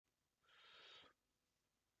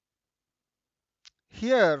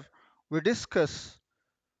Here we discuss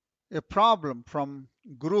a problem from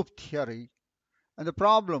group theory, and the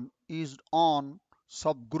problem is on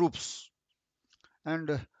subgroups.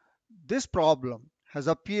 And this problem has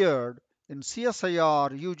appeared in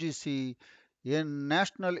CSIR-UGC in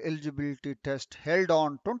National Eligibility Test held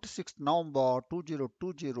on 26 November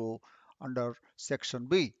 2020 under Section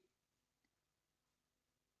B.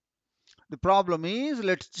 The problem is,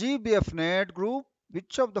 let G be a finite group.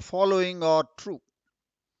 Which of the following are true?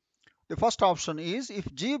 The first option is,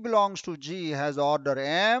 if G belongs to G has order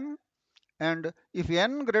M, and if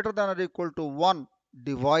n greater than or equal to 1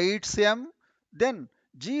 divides M, then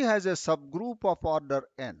G has a subgroup of order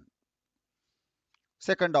n.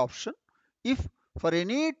 Second option, if for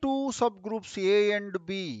any two subgroups A and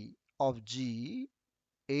B of G,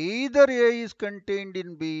 either A is contained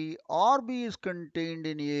in B or B is contained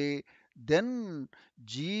in A, then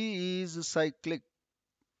G is cyclic.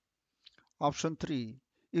 Option 3.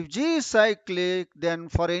 If G is cyclic, then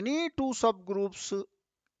for any two subgroups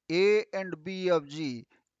A and B of G,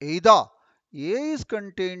 either A is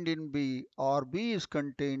contained in B or B is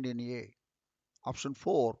contained in A. Option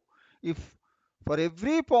 4. If for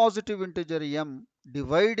every positive integer M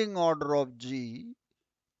dividing order of G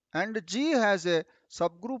and G has a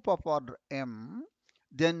subgroup of order M,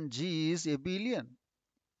 then G is abelian.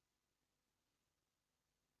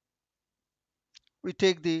 We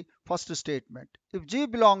take the first statement. If G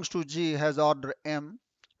belongs to G has order M,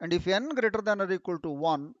 and if n greater than or equal to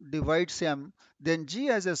 1 divides M, then G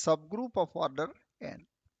has a subgroup of order n.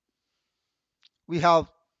 We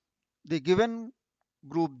have the given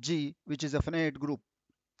group G, which is a finite group.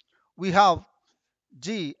 We have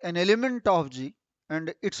G, an element of G,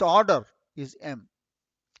 and its order is M.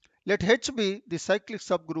 Let H be the cyclic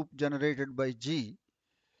subgroup generated by G,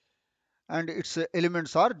 and its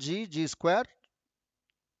elements are G, G square,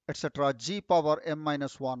 etc. G power M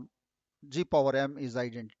minus 1. G power M is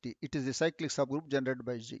identity. It is the cyclic subgroup generated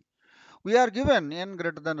by G. We are given n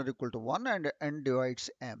greater than or equal to 1 and n divides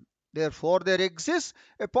M. Therefore, there exists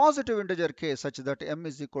a positive integer k such that M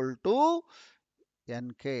is equal to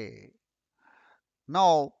nk.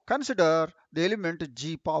 Now, consider the element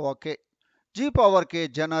G power k. G power k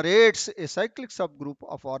generates a cyclic subgroup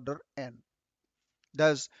of order n.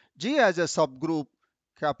 Thus, G has a subgroup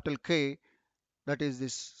capital K, that is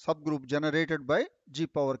this subgroup generated by G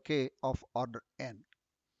power k of order n.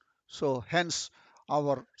 So hence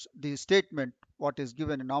the statement what is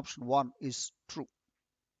given in option 1 is true.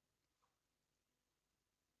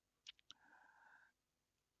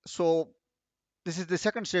 So this is the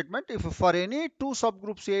second statement. If for any two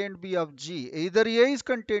subgroups A and B of G, either A is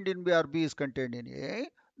contained in B or B is contained in A,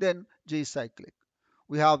 then G is cyclic.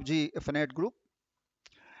 We have G a finite group,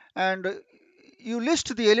 and you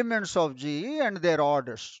list the elements of G and their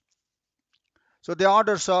orders. So the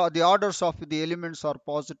orders of the elements are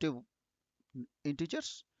positive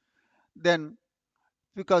integers. Then,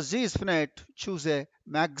 because G is finite, choose a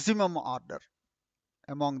maximum order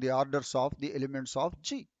among the orders of the elements of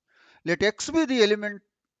G. Let X be the element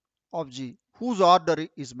of G whose order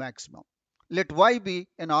is maximum. Let Y be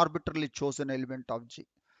an arbitrarily chosen element of G.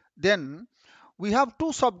 Then we have two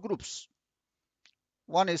subgroups.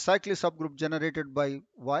 One is cyclic subgroup generated by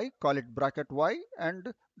Y, call it bracket Y,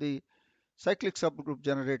 and the cyclic subgroup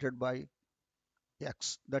generated by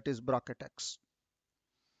X, that is bracket X.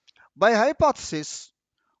 By hypothesis,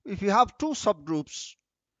 if you have two subgroups,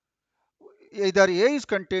 either A is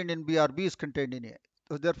contained in B or B is contained in A.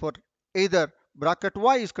 So therefore, either bracket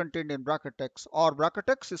Y is contained in bracket X or bracket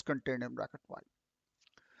X is contained in bracket Y.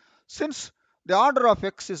 Since the order of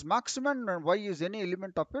X is maximum and Y is any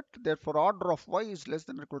element of it, therefore order of Y is less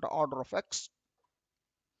than or equal to order of X.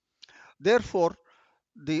 Therefore,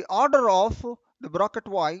 the order of the bracket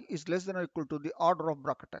Y is less than or equal to the order of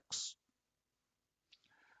bracket X.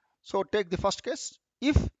 So take the first case.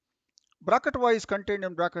 If bracket Y is contained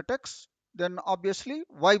in bracket X, then obviously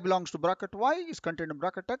Y belongs to bracket Y is contained in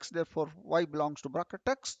bracket X. Therefore, Y belongs to bracket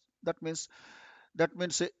X. That means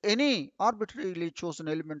any arbitrarily chosen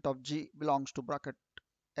element of G belongs to bracket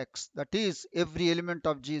X. That is, every element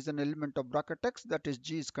of G is an element of bracket X. That is,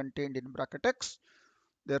 G is contained in bracket X.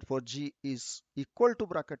 Therefore, G is equal to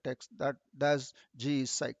bracket X. Thus G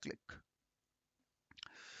is cyclic.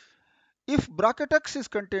 If bracket X is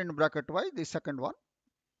contained in bracket Y, the second one,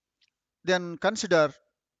 then consider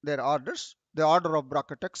their orders. The order of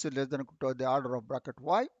bracket X is less than or equal to the order of bracket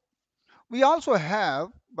Y. We also have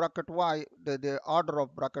bracket Y, the order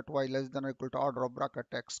of bracket Y less than or equal to order of bracket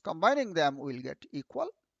X. Combining them, we will get equal.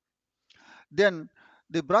 Then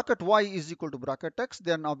the bracket Y is equal to bracket X.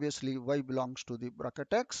 Then obviously Y belongs to the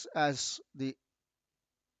bracket X as the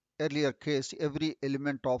earlier case, every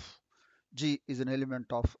element of G is an element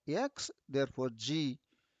of X. Therefore, G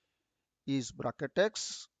is bracket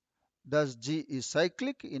X. Thus, G is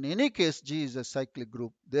cyclic. In any case, G is a cyclic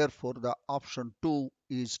group. Therefore, the option 2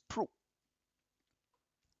 is true.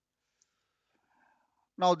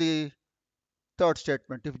 Now, the third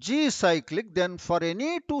statement. If G is cyclic, then for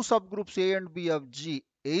any two subgroups A and B of G,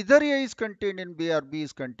 either A is contained in B or B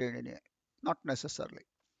is contained in A. Not necessarily.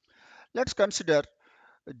 Let's consider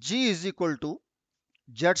G is equal to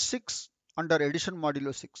Z6 under addition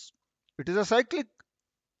modulo 6. It is a cyclic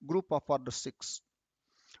group of order 6.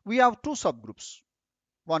 We have two subgroups.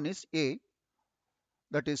 One is A,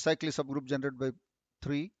 that is cyclic subgroup generated by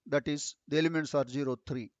 3, that is the elements are 0,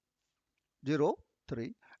 3, 0,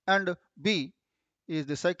 3, and B is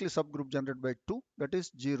the cyclic subgroup generated by 2, that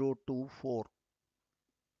is 0, 2, 4.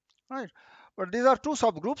 Right? But these are two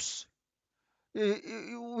subgroups.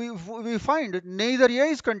 We find neither A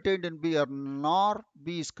is contained in B or nor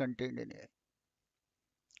B is contained in A.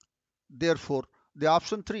 Therefore, the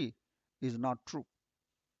option 3 is not true.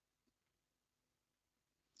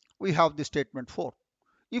 We have the statement 4.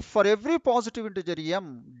 If for every positive integer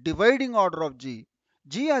m dividing order of G,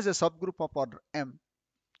 G has a subgroup of order m,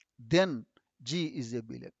 then G is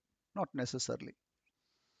abelian. Not necessarily.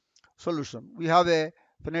 Solution. We have a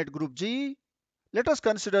finite group G. Let us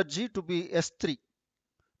consider G to be S3,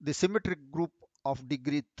 the symmetric group of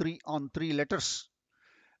degree 3 on 3 letters.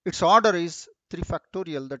 Its order is 3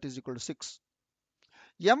 factorial, that is equal to 6.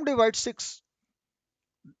 M divides 6.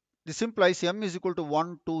 This implies m is equal to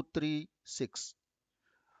 1, 2, 3, 6.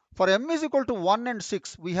 For m is equal to 1 and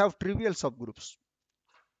 6, we have trivial subgroups.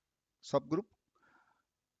 Subgroup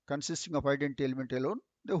consisting of identity element alone,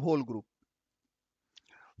 the whole group.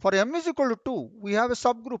 For m is equal to 2, we have a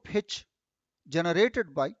subgroup H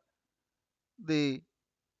generated by the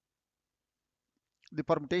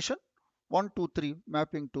permutation 1, 2, 3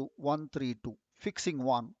 mapping to 1, 3, 2, fixing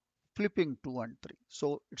 1, flipping 2 and 3.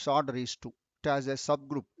 So its order is 2. It has a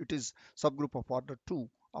subgroup. It is subgroup of order 2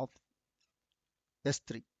 of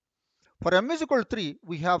S3. For m is equal to 3,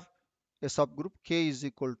 we have a subgroup K is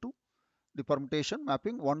equal to the permutation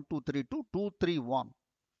mapping 1, 2, 3, 2, 2, 3, 1,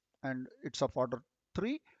 and it's of order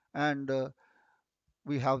 3, and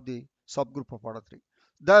we have the subgroup of order 3.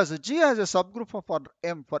 Thus, G has a subgroup of order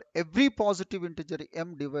m for every positive integer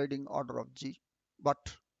m dividing order of G, but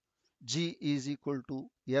G is equal to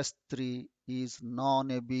S3 is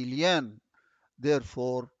non-abelian.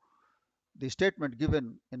 Therefore, the statement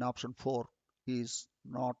given in option 4 is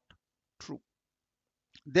not true.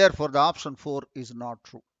 Therefore, the option 4 is not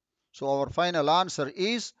true. So our final answer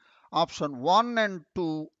is option 1 and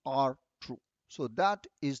 2 are true. So that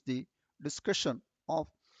is the discussion of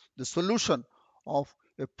the solution of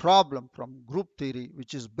a problem from group theory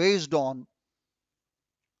which is based on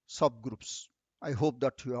subgroups. I hope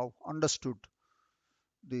that you have understood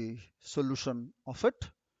the solution of it,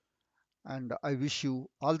 and I wish you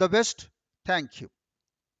all the best. Thank you.